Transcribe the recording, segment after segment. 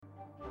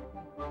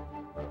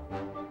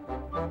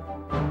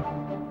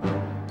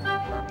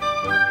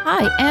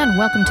Hi, and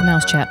welcome to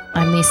Mouse Chat.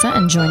 I'm Lisa,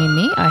 and joining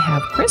me, I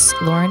have Chris,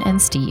 Lauren,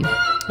 and Steve.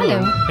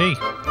 Hello. Hey.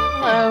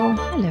 Hello.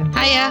 Hello.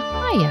 Hiya.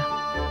 Hiya.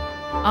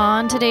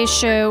 On today's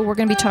show, we're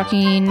going to be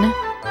talking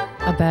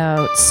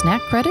about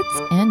snack credits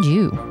and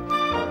you.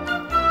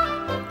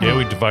 Yeah,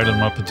 we divided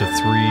them up into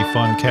 3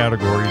 fun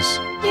categories.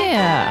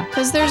 Yeah,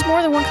 because there's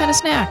more than one kind of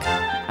snack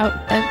out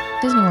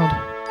at Disney World.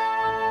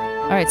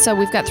 All right, so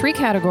we've got 3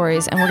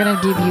 categories, and we're going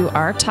to give you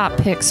our top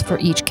picks for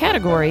each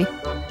category,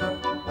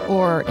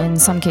 or in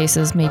some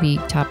cases, maybe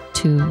top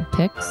 2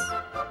 picks.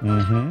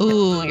 Mm-hmm.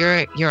 Ooh,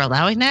 you're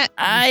allowing that?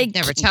 I You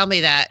never tell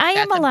me that. I am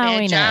That's a bad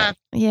allowing job.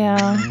 it. Yeah,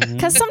 Mhm.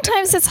 because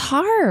sometimes it's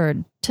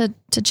hard to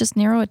just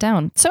narrow it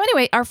down. So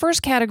anyway, our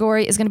first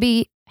category is going to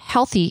be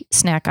healthy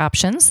snack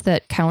options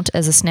that count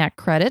as a snack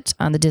credit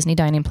on the Disney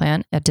dining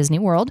plan at Disney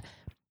World.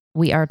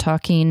 We are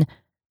talking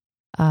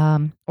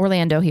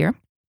Orlando here.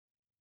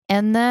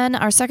 And then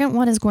our second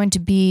one is going to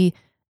be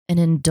an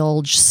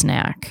indulge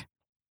snack,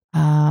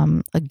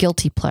 a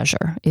guilty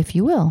pleasure, if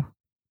you will.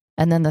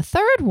 And then the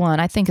third one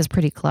I think is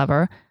pretty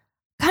clever,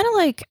 kind of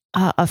like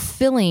a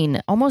filling,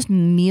 almost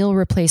meal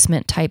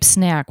replacement type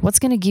snack. What's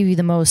going to give you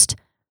the most,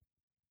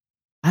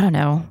 I don't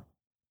know,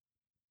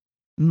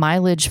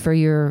 mileage for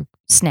your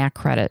snack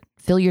credit?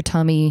 Fill your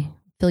tummy,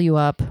 fill you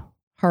up,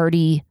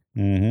 hearty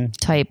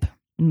type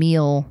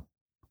meal.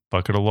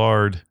 Bucket of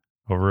lard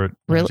over at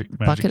Really?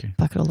 Magic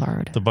Bucket of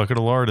lard. The bucket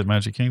of lard at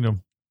Magic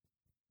Kingdom.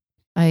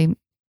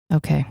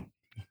 Okay.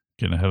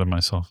 Getting ahead of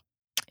myself.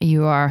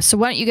 You are. So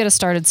why don't you get us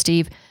started,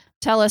 Steve?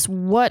 Tell us,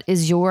 what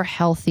is your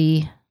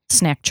healthy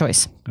snack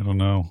choice? I don't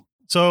know.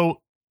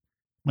 So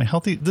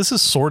this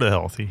is sort of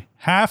healthy.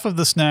 Half of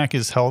the snack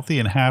is healthy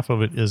and half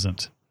of it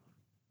isn't.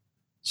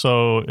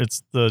 So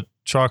it's the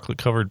chocolate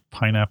covered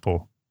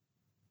pineapple.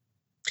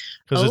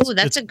 Oh,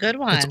 that's a good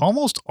one. It's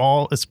almost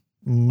all, it's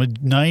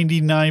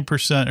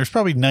 99%, there's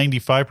probably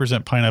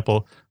 95%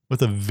 pineapple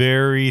with a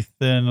very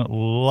thin,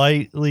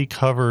 lightly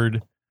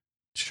covered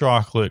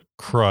chocolate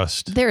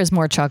crust. There is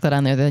more chocolate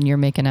on there than you're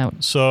making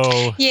out.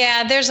 So,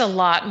 Yeah, there's a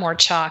lot more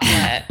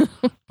chocolate.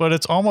 but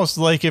it's almost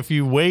like if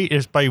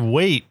by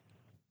weight,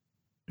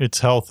 it's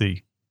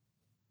healthy.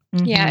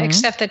 Yeah, Mhm.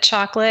 except the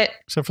chocolate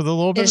Except for the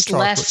little bit of is chocolate.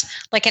 less,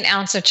 like an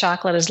ounce of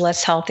chocolate is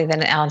less healthy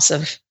than an ounce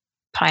of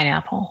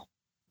pineapple.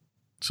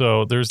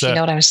 So there's Do you that.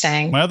 know what I'm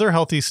saying? My other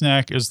healthy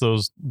snack is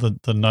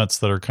the nuts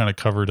that are kind of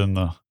covered in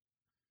the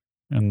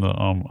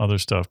other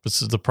stuff. But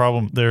this is the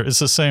problem there. It's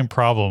the same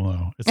problem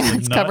though.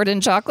 It's covered in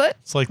chocolate?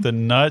 It's like the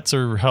nuts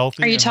are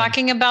healthy. Are you and then-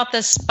 talking about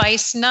the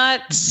spice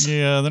nuts?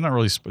 Yeah, they're not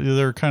really.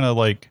 They're kind of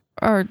like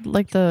Or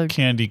like the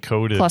candy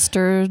coated.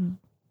 cluster?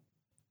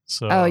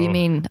 So, Oh, you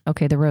mean,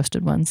 okay, the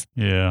roasted ones.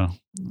 Yeah.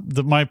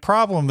 My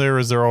problem there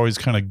is they're always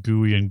kind of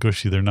gooey and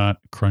gushy. They're not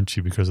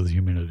crunchy because of the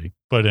humidity.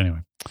 But anyway,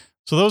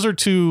 so those are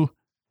 2.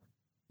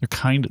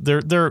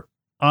 They're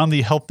on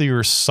the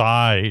healthier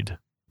side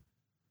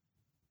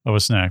of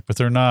a snack, but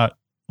they're not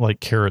like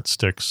carrot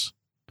sticks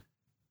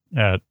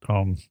at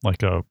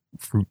like a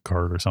fruit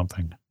cart or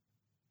something.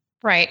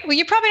 Right. Well,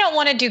 you probably don't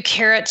want to do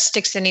carrot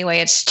sticks anyway.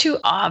 It's too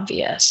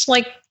obvious.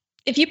 Like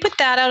if you put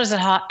that out as a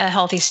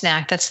healthy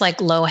snack, that's like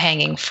low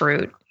hanging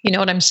fruit. You know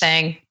what I'm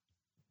saying?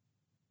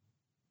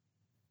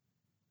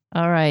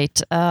 All right.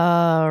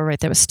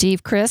 That was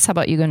Steve. Chris, how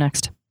about you go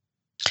next?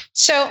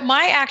 So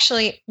my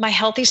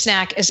healthy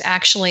snack is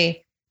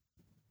actually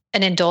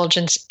an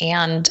indulgence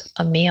and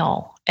a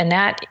meal. And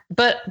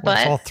but Well,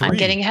 it's all I'm 3.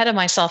 getting ahead of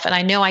myself and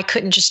I know I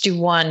couldn't just do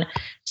one.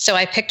 So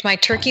I picked my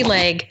turkey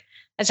leg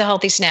as a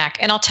healthy snack.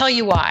 And I'll tell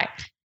you why.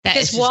 That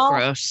Because is just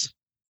gross.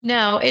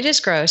 No, it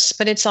is gross,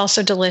 but it's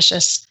also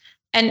delicious.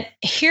 And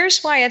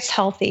here's why it's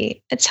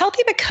healthy. It's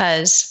healthy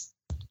because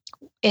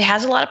it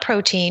has a lot of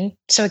protein,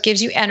 so it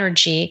gives you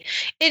energy.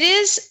 It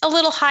is a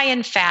little high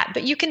in fat,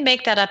 but you can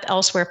make that up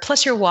elsewhere.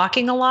 Plus, you're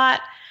walking a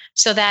lot,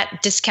 so that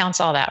discounts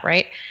all that,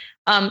 right?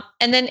 And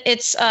then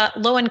it's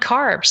low in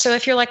carbs. So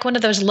if you're like one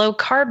of those low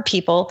carb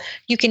people,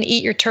 you can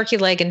eat your turkey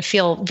leg and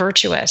feel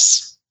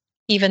virtuous,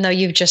 even though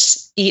you've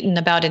just eaten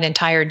about an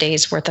entire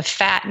day's worth of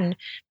fat and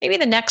maybe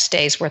the next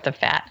day's worth of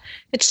fat.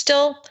 It's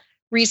still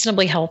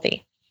reasonably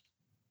healthy.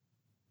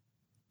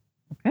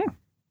 Okay.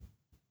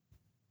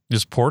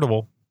 It's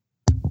portable.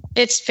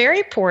 It's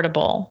very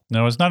portable.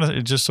 No, it's not.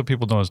 Just so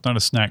people know, it's not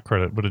a snack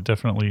credit, but it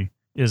definitely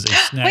is a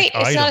snack Wait,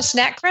 it's item. not a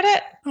snack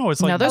credit? No,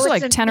 it's No, like those Oh, are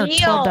like it's a 10 or meal.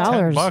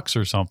 $12. $10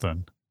 or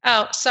something.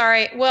 Oh,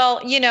 sorry.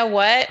 Well, you know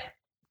what?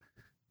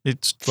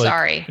 It's like,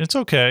 Sorry. It's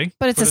okay.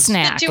 But it's a But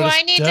snack. Do but it's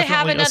I need to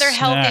have definitely a another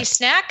healthy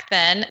snack. snack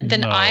then?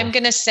 Then No. I'm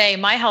going to say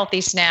my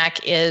healthy snack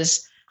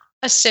is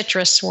a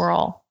citrus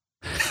swirl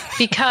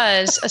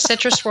because a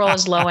citrus swirl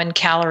is low in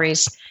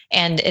calories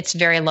and it's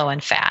very low in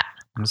fat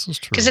This is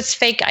true. because it's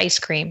fake ice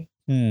cream.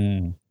 All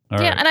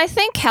Yeah, right. and I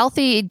think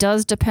healthy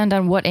does depend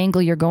on what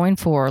angle you're going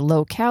for.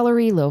 Low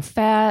calorie, low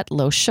fat,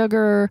 low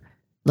sugar,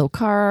 low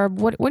carb.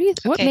 What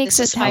Okay, makes this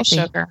it is high healthy?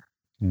 sugar.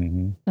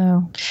 Mhm.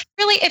 So,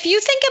 Really, if you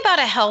think about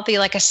a healthy,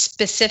 like a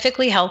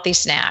specifically healthy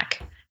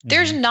snack,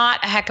 there's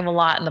not a heck of a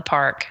lot in the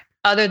park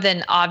other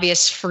than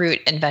obvious fruit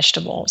and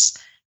vegetables.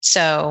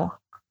 So,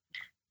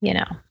 you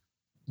know.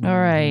 all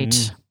right.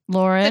 Mhm.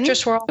 Lauren. Citrus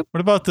Swirl.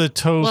 What about the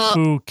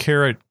tofu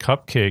carrot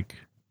cupcake?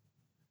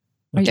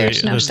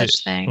 There's no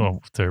such thing.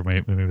 Oh,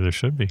 maybe there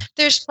should be.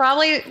 There's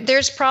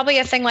probably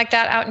a thing like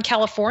that out in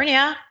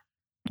California.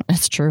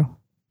 That's true.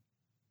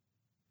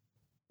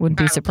 Wouldn't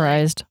be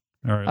surprised.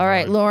 All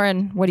right,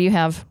 Lauren, what do you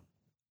have?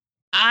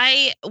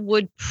 I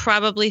would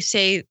probably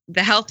say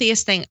the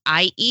healthiest thing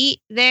I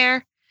eat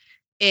there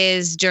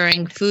is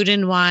during Food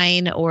and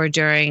Wine or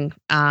during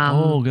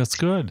that's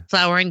good.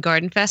 Flower and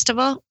Garden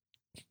Festival.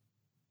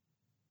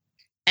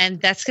 And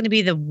that's going to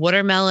be the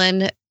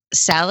watermelon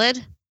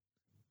salad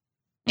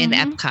in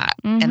Epcot.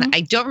 And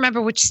I don't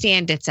remember which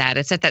stand it's at.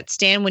 It's at that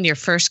stand when you're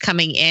first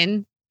coming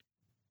in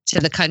to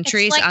the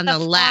countries on the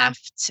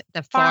left.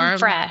 The Farm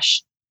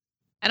Fresh.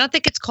 I don't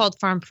think it's called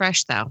Farm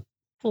Fresh though.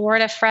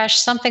 Florida Fresh,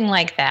 something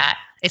like that.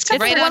 It's right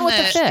right the one on with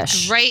the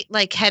fish. It's right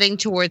like heading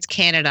towards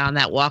Canada on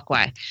that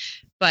walkway.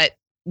 But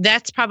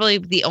that's probably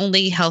the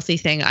only healthy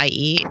thing I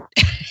eat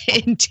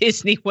in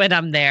Disney when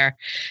I'm there.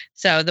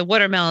 So the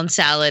watermelon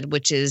salad,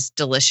 which is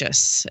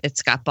delicious.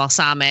 It's got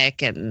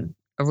balsamic and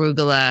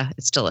arugula.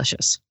 It's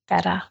delicious.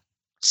 Feta.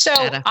 So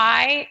Feta.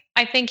 I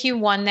think you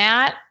won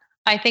that.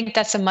 I think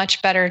that's a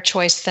much better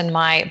choice than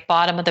my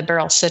bottom of the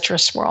barrel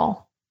citrus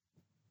swirl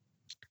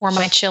or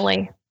my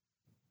chili.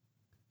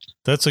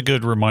 That's a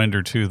good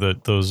reminder too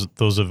that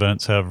those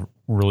events have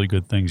really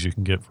good things you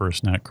can get for a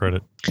snack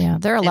credit. Yeah,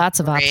 there are lots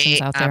of options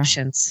Great out there.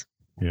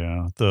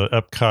 Yeah, the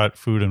Epcot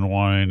Food and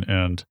Wine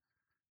and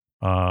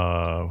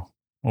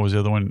what was the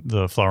other one?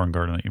 The Flower and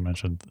Garden that you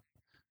mentioned.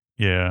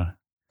 Yeah,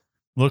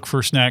 look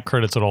for snack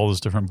credits at all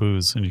those different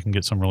booths, and you can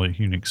get some really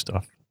unique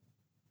stuff.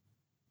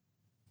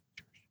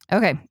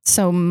 Okay,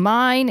 so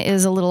mine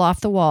is a little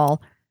off the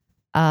wall.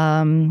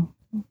 I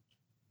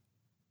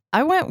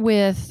went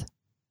with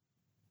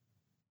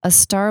a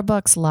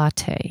Starbucks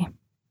latte.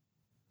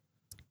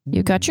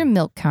 You got your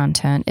milk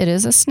content. It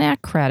is a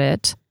snack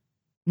credit,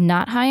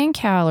 not high in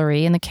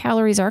calorie, and the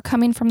calories are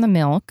coming from the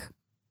milk.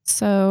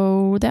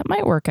 So that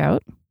might work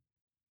out.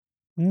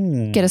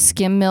 Get a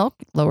skim milk,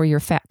 lower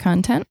your fat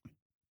content.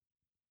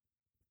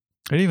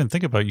 I didn't even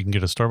think about you can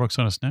get a Starbucks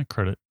on a snack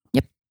credit.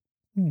 Yep.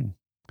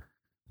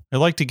 I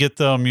like to get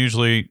them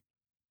usually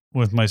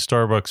with my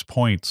Starbucks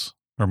points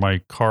or my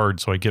card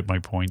so I get my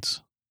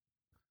points.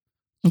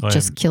 So it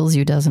just kills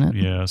you, doesn't it?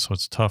 Yeah, so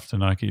it's tough to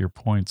not get your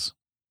points.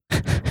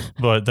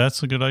 But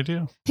that's a good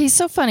idea. He's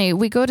so funny.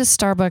 We go to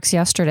Starbucks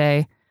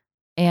yesterday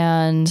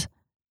and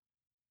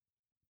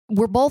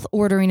we're both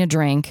ordering a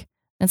drink.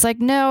 It's like,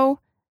 no,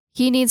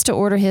 he needs to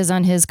order his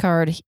on his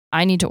card.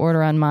 I need to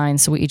order on mine.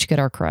 So we each get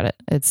our credit.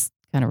 It's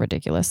kind of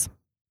ridiculous.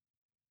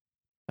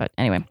 But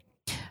anyway,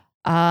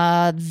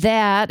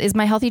 that is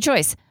my healthy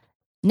choice.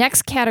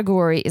 Next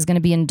category is going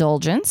to be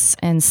indulgence.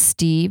 And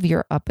Steve,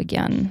 you're up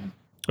again.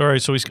 All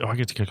right. So I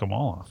get to kick them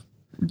all off.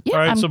 Yeah, all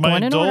right. I'm So my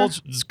going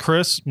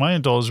Chris, my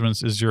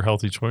indulgence is your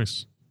healthy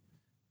choice.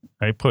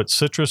 I put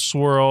citrus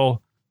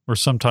swirl or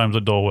sometimes a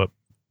Dole Whip.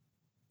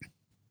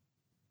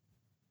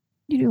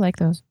 You do like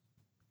those.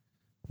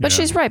 But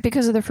she's right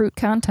because of the fruit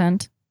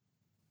content.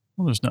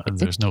 Well, there's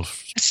no.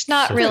 It's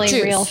not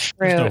really real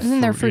fruit.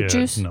 Isn't there fruit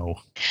juice? No.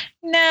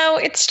 No,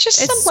 it's just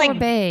some like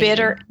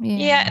bitter.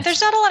 Yeah,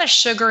 there's not a lot of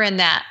sugar in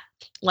that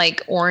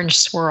like orange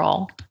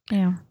swirl.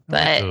 Yeah.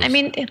 But I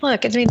mean,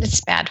 look,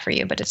 it's bad for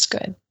you, but it's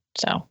good.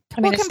 So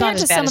I mean, it's not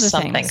as bad as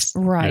some things.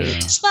 Right. Yeah.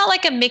 It's not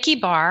like a Mickey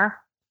bar.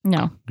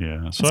 No.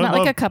 Yeah. So it's not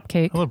like a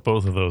cupcake. I love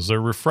both of those.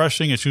 They're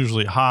refreshing. It's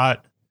usually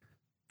hot.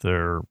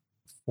 They're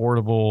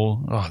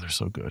affordable. Oh, they're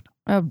so good.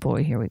 Oh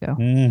boy, here we go.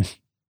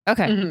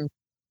 Okay.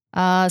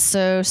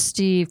 So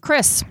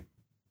Chris.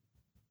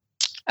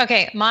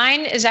 Okay,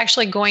 mine is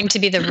actually going to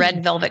be the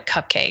red velvet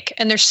cupcake.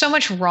 And there's so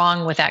much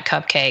wrong with that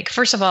cupcake.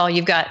 First of all,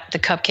 you've got the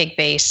cupcake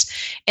base,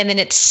 and then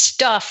it's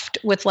stuffed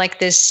with like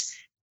this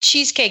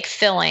cheesecake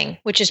filling,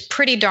 which is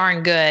pretty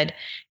darn good.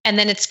 And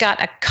then it's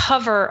got a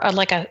cover,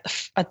 like a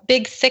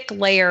big thick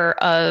layer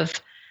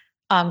of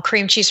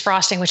cream cheese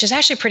frosting, which is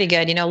actually pretty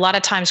good. You know, a lot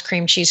of times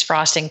cream cheese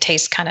frosting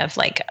tastes kind of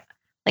like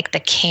the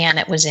can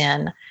it was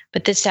in,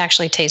 but this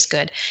actually tastes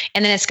good.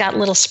 And then it's got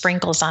little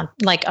sprinkles on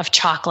of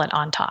chocolate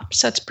on top.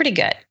 So it's pretty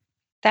good.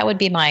 That would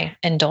be my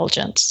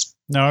indulgence.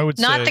 No, I would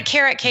not say, the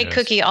carrot cake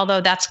cookie,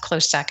 although that's a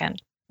close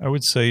second. I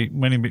would say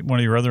one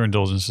of your other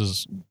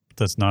indulgences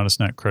that's not a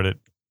snack credit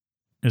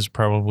is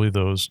probably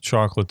those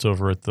chocolates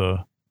over at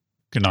the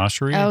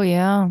Ganachery. Oh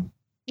yeah.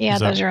 Yeah,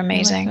 those are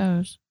amazing.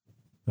 Like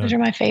those are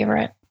my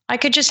favorite. I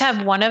could just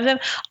have one of them.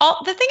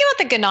 The thing about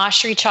the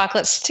Ganachery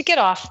chocolates, to get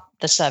off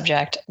the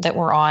subject that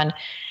we're on,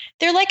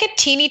 they're like a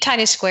teeny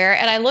tiny square.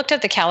 And I looked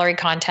at the calorie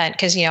content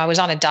because, I was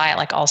on a diet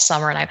like all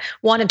summer and I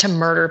wanted to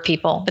murder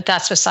people, but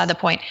that's beside the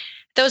point.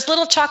 Those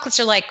little chocolates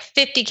are like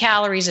 50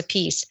 calories a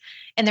piece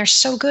and they're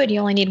so good. You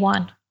only need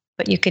one,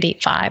 but you could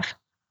eat 5.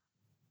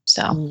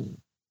 So,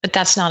 but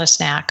that's not a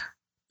snack.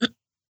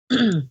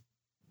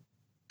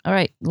 All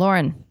right,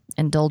 Lauren,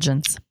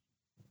 indulgence.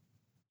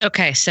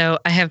 Okay, so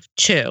I have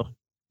 2.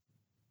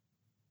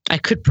 I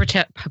could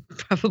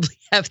probably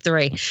have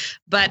 3,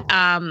 but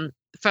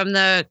from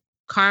the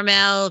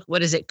Carmel,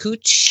 what is it,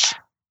 Cooch?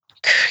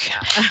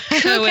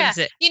 What is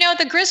it? You know,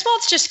 the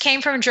Griswolds just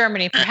came from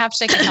Germany. Perhaps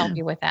they can help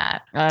you with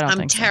that. I don't I'm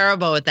think so.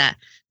 terrible with that.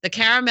 The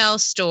caramel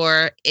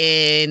store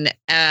in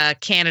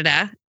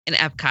Canada, in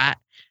Epcot,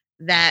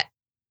 that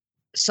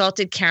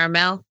salted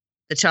caramel,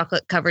 the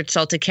chocolate covered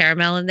salted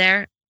caramel in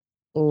there.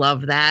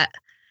 Love that.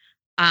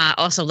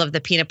 Also love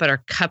the peanut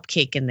butter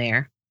cupcake in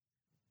there.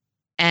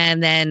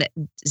 And then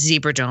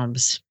zebra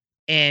domes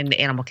in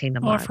Animal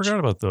Kingdom Oh, I Lodge. forgot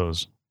about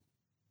those.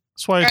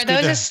 That's why it's Are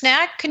those good a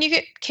snack? Can you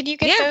get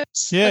Yeah.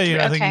 those? yeah,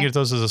 With- I think you okay. get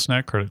those as a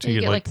snack credit. You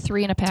You get like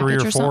 3 in a package 3 or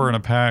 4 something. in a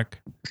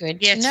pack. Good.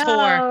 Yeah, to it's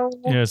know.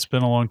 Yeah, it's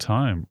been a long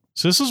time.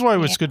 So this is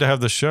why it's good to have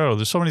the show.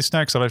 There's so many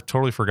snacks that I've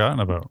totally forgotten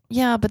about.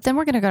 Yeah, but then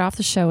we're going to get off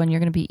the show and you're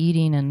going to be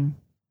eating, and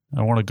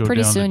I want to go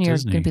pretty down soon to you're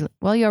Disney. going to be,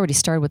 well, you already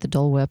started with the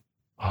Dole Whip,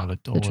 Oh, the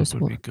Dole Citrus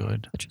Whip would be Whip.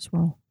 good. citrus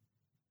roll.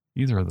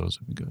 Either of those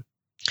would be good.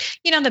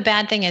 You know, the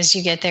bad thing is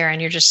you get there and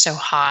you're just so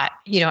hot.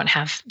 You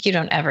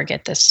don't ever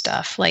get this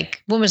stuff.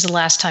 Like, when was the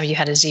last time you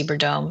had a zebra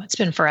dome? It's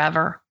been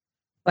forever.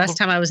 Last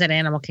time I was at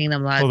Animal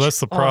Kingdom Lodge. Well,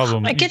 that's the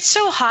problem. It gets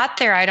so hot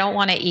there. I don't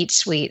want to eat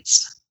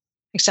sweets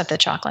except the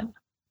chocolate.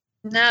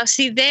 No,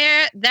 see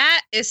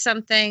that is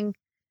something,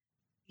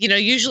 you know,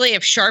 usually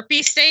if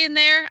Sharpies stay in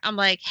there, I'm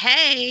like,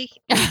 hey,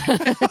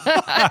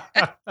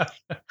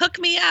 hook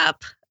me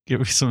up. Give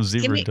me some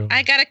zebra dome.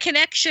 I got a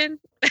connection.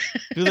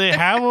 Do they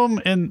have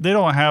them? And they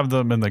don't have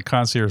them in the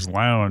concierge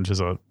lounge as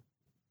a.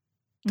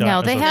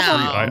 No, they as a have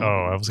free- them-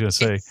 I was going to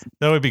say It's-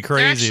 that would be They're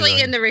crazy. actually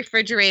then. in the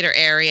refrigerator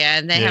area,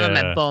 and they have them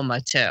Yeah. at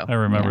Boma too. I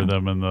remember Yeah.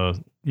 them in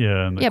the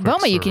in the Yeah, quick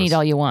Boma, you can eat service.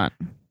 all you want.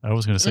 I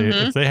was going to say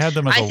Mhm. if they had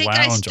them as a I think lounge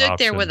I stood option.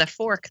 there with a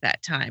fork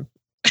that time.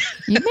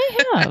 You may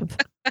have.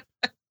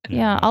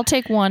 Yeah, I'll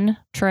take one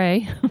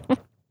tray.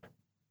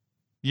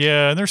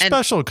 Yeah, and they're And-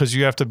 special because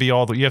you have to go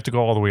all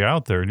the way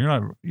out there, and you're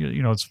not.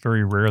 You know, it's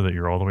very rare that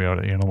you're all the way out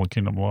at Animal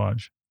Kingdom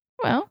Lodge.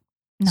 Well,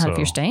 not if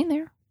you're So- staying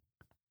there.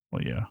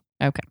 Well, yeah.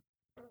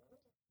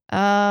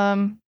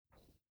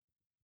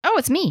 Oh,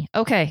 it's me.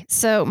 Okay.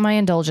 So my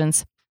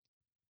indulgence.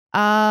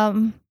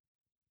 I'm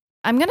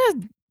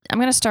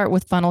gonna start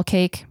with funnel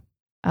cake.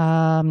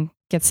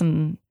 Get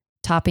some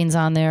toppings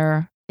on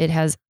there. It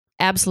has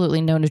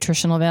absolutely no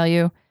nutritional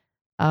value.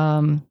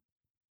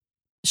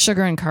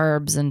 Sugar and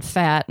carbs and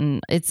fat,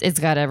 and it's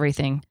got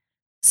everything.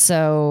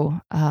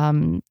 So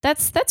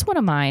that's one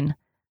of mine.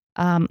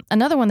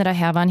 Another one that I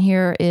have on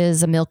here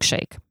is a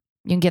milkshake.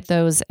 You can get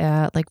those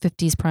at like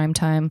 50s prime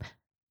time.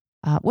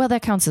 Well,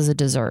 that counts as a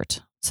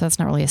dessert, so that's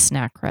not really a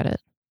snack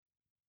credit.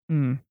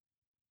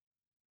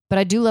 But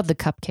I do love the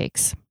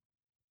cupcakes.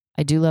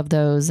 I do love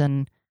those,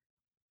 and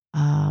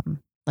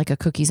like a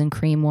cookies and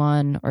cream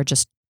one, or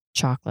just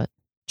chocolate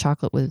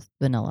with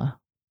vanilla.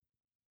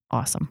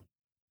 Awesome.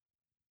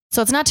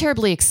 So it's not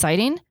terribly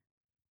exciting,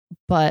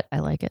 but I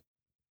like it.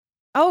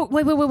 Oh,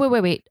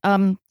 wait.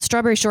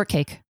 Strawberry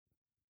shortcake.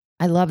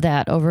 I love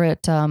that over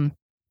at the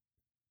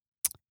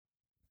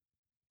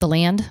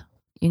Land.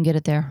 You can get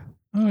it there.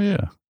 Oh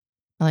yeah.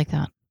 I like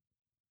that.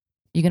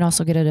 You can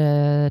also get it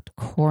at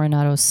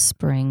Coronado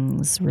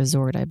Springs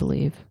Resort, I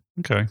believe.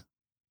 Okay.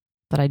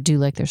 But I do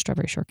like their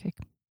strawberry shortcake.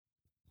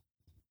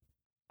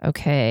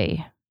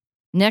 Okay.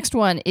 Next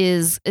one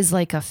is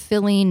like a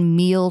filling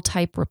meal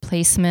type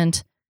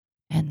replacement.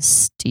 And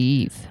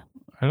Steve.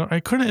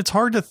 I couldn't. It's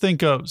hard to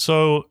think of.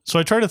 So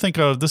I try to think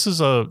of. This is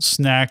a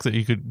snack that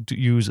you could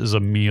use as a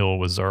meal.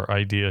 Was our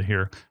idea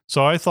here.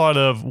 So I thought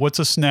of what's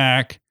a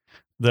snack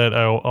that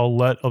I'll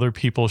let other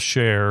people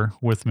share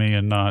with me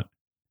and not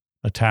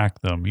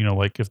attack them. You know,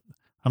 like if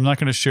I'm not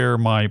going to share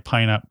my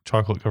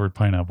chocolate covered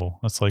pineapple.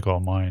 That's like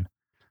all mine.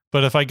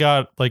 But if I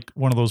got like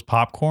one of those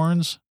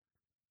popcorns,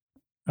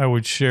 I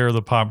would share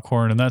the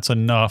popcorn, and that's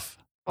enough.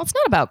 Well, it's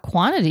not about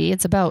quantity.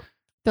 It's about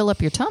fill up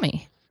your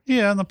tummy.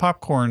 Yeah, and the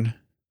popcorn.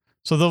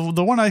 So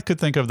the one I could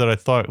think of that I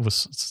thought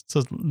was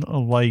a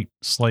light,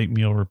 slight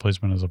meal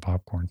replacement is a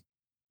popcorn.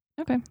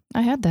 Okay.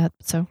 I had that,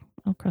 so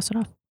I'll cross it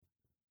off.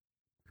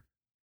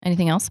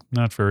 Anything else?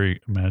 Not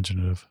very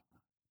imaginative.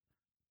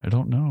 I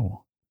don't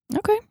know.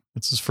 Okay.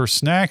 This is for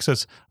snacks.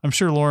 I'm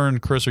sure Lauren,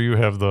 Chris, or you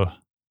have the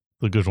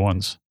good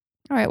ones.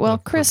 All right. Well,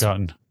 I've Chris,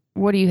 forgotten.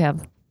 what do you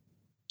have?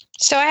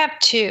 So I have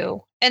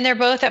two, and they're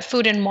both at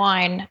Food and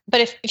Wine.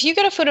 But if you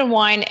go to Food and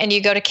Wine and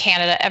you go to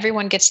Canada,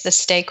 everyone gets the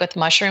steak with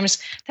mushrooms.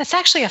 That's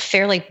actually a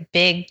fairly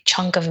big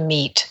chunk of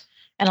meat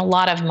and a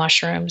lot of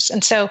mushrooms.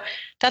 And so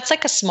that's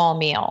like a small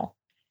meal.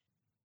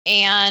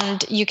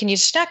 And you can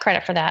use snack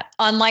credit for that,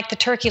 unlike the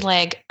turkey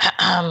leg.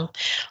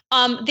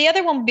 The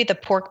other one would be the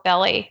pork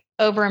belly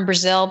over in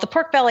Brazil. The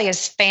pork belly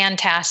is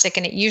fantastic,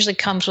 and it usually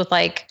comes with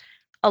like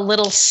a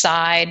little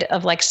side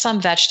of like some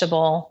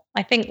vegetable.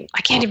 I can't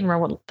even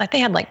remember what, they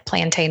had like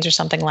plantains or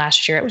something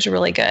last year. It was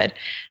really good.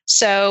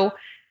 So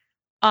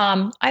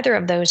either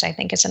of those I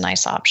think is a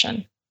nice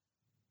option.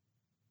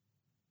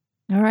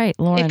 All right,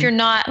 Lauren. If you're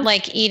not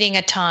like eating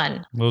a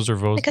ton, Those are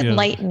both like a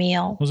light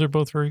meal. Those are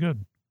both very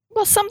good.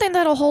 Well, something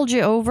that'll hold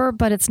you over,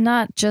 but it's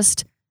not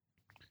just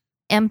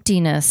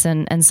emptiness,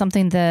 and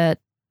something that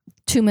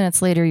 2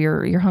 minutes later,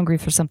 you're hungry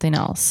for something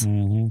else.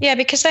 Mhm. Yeah,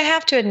 because I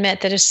have to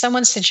admit that if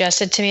someone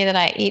suggested to me that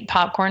I eat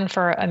popcorn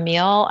for a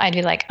meal, I'd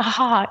be like,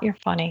 you're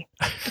funny.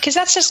 Because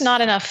that's just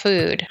not enough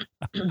food.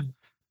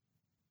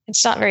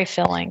 It's not very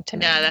filling to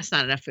me. No, that's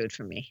not enough food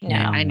for me. No,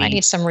 I I need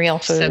need some real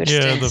food.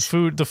 Yeah,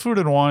 Substance. the food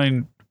and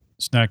wine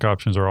snack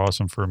options are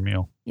awesome for a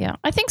meal. Yeah,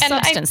 I think And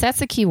substance. That's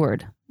the key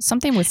word.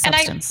 Something with And I-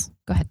 substance.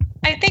 Go ahead.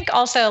 I think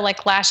also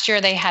like last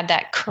year they had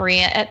that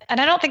Korea, and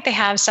I don't think they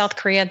have South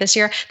Korea this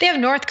year. They have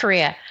North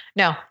Korea.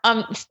 No,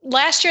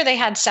 last year they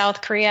had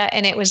South Korea,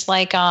 and it was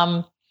like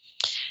I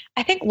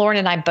think Lauren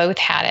and I both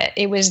had it.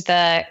 It was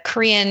the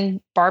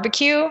Korean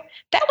barbecue.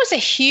 That was a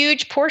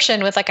huge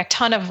portion with like a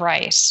ton of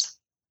rice.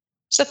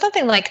 So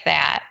something like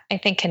that, I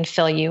think, can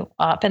fill you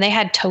up. And they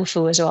had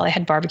tofu as well. They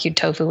had barbecued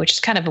tofu, which is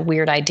kind of a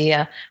weird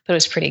idea, but it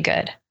was pretty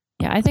good.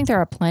 Yeah, I think there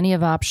are plenty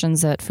of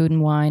options at Food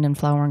and Wine and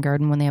Flower and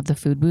Garden when they have the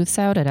food booths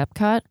out at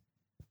Epcot.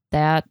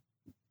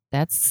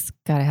 That's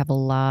got to have a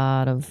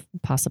lot of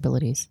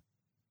possibilities.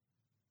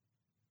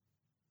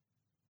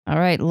 All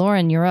right,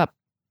 Lauren, you're up.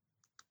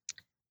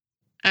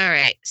 All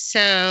right.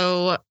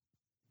 So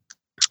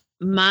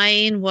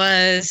mine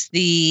was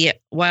the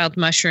wild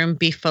mushroom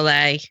beef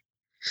fillet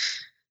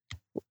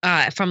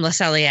from Le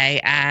Cellier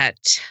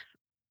at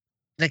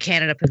the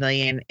Canada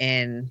Pavilion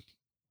in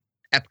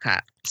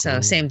Epcot. So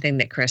Ooh. same thing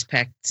that Chris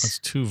picked. That's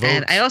 2 votes.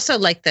 And I also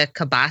like the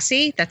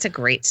kibasi. That's a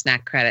great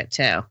snack credit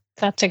too.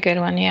 That's a good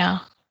one. Yeah.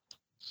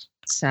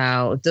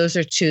 So those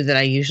are 2 that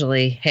I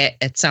usually hit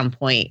at some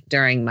point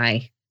during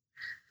my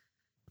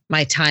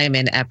time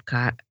in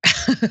Epcot.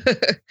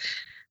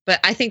 But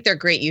I think they're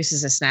great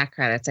uses of snack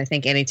credits. I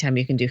think anytime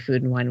you can do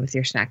food and wine with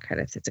your snack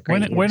credits, it's a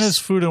great when use. is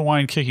food and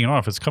wine kicking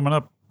off? It's coming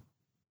up.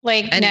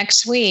 Like And-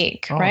 next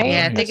week, Oh, right?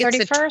 Yeah, I nice. think it's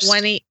the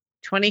 31st?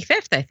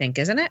 25th, I think,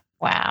 isn't it?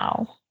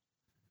 Wow.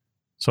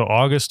 So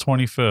August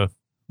 25th.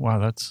 Wow,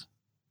 that's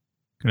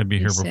going to be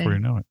here Let me before see. you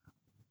know it.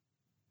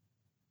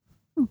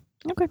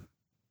 Okay.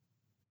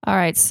 All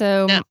right,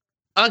 so No.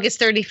 August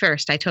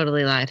 31st. I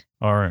totally lied.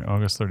 All right,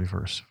 August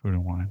 31st, food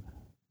and wine.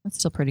 that's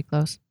still pretty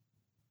close.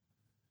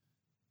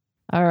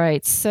 All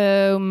right,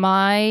 so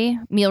my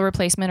meal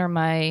replacement or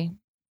my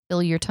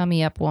fill your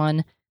tummy up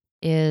one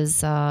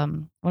is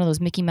one of those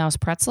Mickey Mouse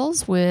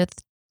pretzels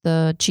with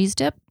the cheese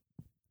dip.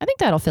 I think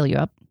that'll fill you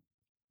up.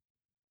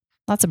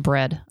 Lots of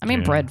bread. I mean,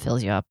 Yeah. bread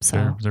fills you up.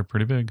 So They're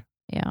pretty big.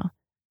 yeah.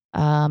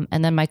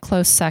 And then my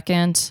close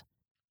second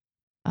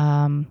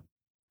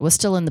was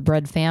still in the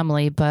bread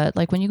family, but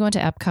like when you go into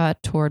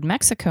Epcot toward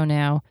Mexico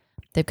now,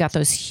 they've got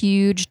those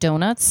huge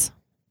donuts.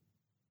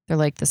 They're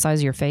like the size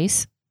of your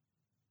face.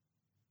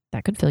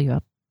 That could fill you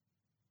up.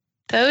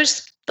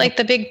 Those, like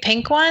the big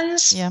pink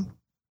ones? Yeah.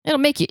 It'll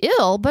make you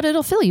ill, but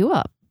it'll fill you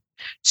up.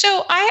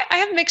 So I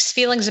have mixed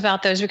feelings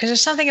about those because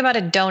there's something about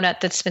a donut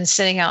that's been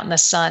sitting out in the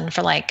sun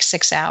for like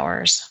 6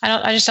 hours.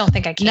 I just don't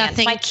think I can.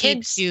 Nothing My keeps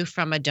kids you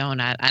from a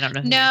donut. I don't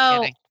know. Who you're No,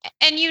 kidding.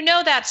 and you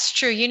know that's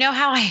true. You know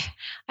how I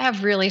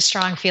have really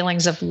strong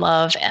feelings of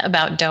love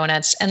about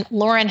donuts, and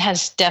Lauren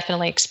has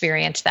definitely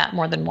experienced that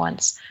more than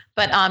once.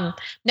 But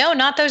no,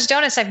 not those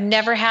donuts. I've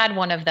never had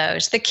one of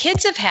those. The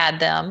kids have had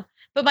them,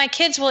 but my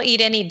kids will eat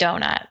any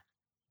donut.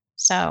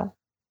 So,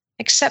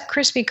 except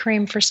Krispy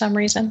Kreme for some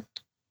reason.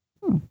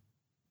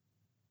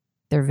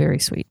 They're very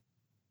sweet.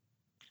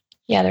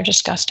 Yeah, they're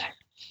disgusting.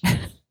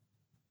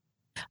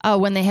 Oh,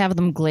 when they have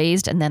them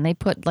glazed and then they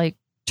put like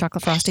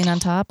chocolate frosting on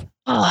top,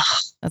 Ugh.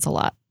 that's a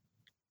lot.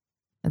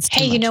 That's too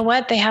Hey, you much. know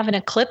what? They have an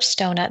eclipse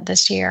donut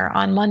this year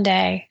on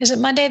Monday. Is it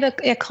Monday the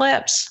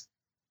eclipse?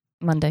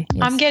 Monday.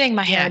 Yes. I'm getting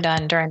my hair Yeah.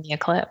 done during the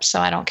eclipse, so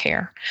I don't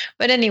care.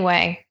 But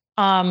anyway,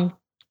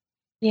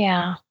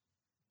 yeah,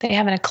 they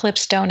have an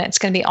eclipse donut. It's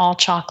going to be all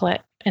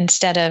chocolate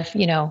instead of,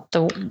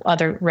 the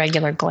other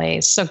regular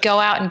glaze. So go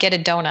out and get a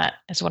donut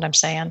is what I'm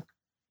saying.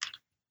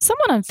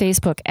 Someone on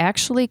Facebook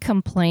actually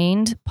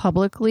complained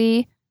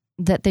publicly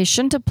that they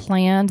shouldn't have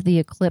planned the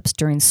eclipse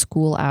during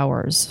school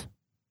hours.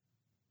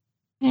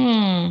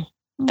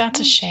 That's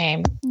a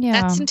shame.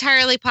 Yeah. That's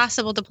entirely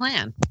possible to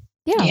plan.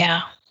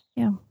 yeah.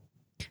 Yeah.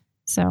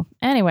 So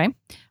anyway,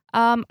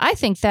 I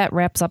think that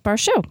wraps up our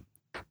show.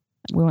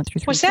 We went through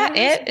 3 Was that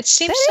categories. it? It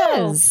seems That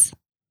so. is.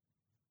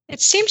 It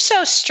seems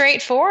so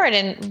straightforward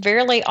and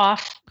very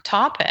off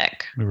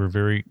topic. We were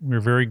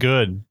very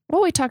good.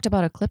 Well, we talked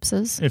about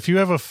eclipses. If you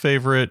have a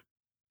favorite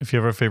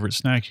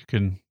snack, you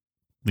can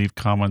leave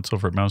comments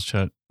over at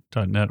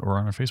mousechat.net or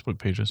on our Facebook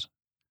pages.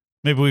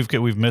 Maybe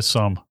we've missed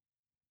some.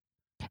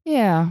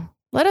 Yeah.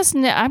 Let us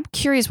know. I'm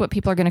curious what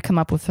people are going to come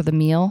up with for the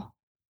meal.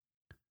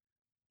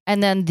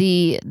 And then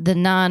the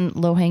non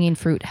low-hanging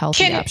fruit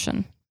healthy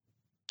option.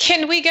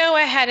 Can we go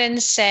ahead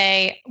and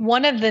say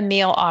one of the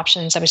meal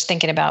options I was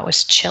thinking about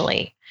was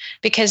chili?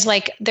 Because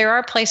there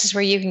are places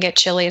where you can get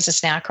chili as a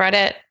snack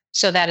credit.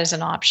 So that is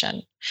an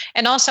option.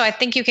 And also I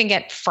think you can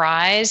get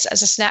fries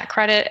as a snack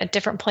credit at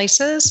different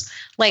places,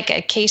 like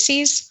at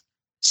Casey's.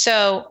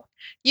 So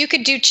you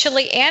could do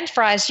chili and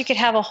fries. You could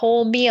have a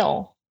whole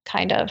meal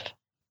kind of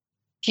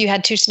if you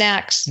had 2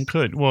 snacks. You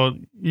could. Well,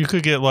 you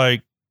could get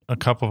like a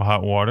cup of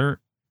hot water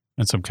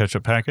and some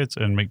ketchup packets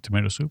and make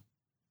tomato soup.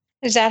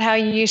 Is that how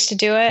you used to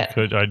do it?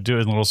 I'd do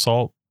it in a little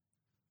salt.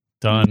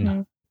 Done.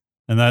 Mhm.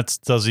 And that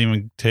doesn't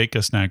even take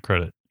a snack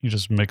credit. You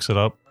just mix it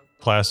up.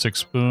 Plastic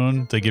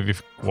spoon. They give you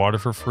water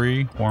for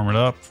free. Warm it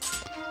up.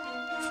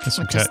 Get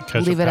some Just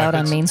ketchup leave it out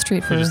on packets. Main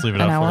Street for You just leave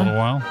it an out for a hour. little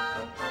while.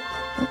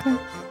 Okay.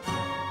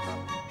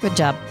 Good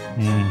job.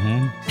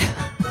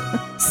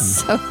 Mm-hmm.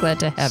 So glad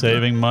to have you.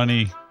 Saving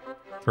money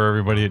for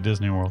everybody at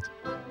Disney World.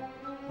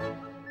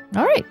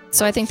 All right.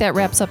 So I think that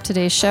wraps up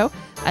today's show.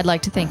 I'd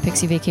like to thank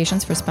Pixie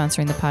Vacations for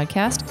sponsoring the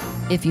podcast.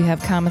 If you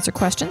have comments or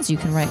questions, you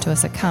can write to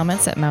us at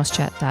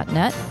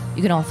comments@mousechat.net.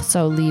 You can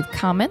also leave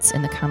comments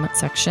in the comment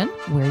section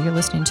where you're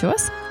listening to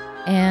us.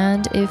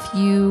 And if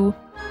you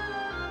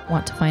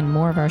want to find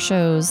more of our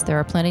shows, there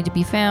are plenty to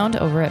be found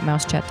over at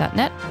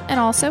mousechat.net and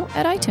also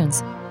at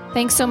iTunes.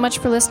 Thanks so much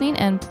for listening,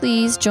 and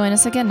please join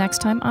us again next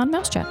time on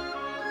Mouse Chat.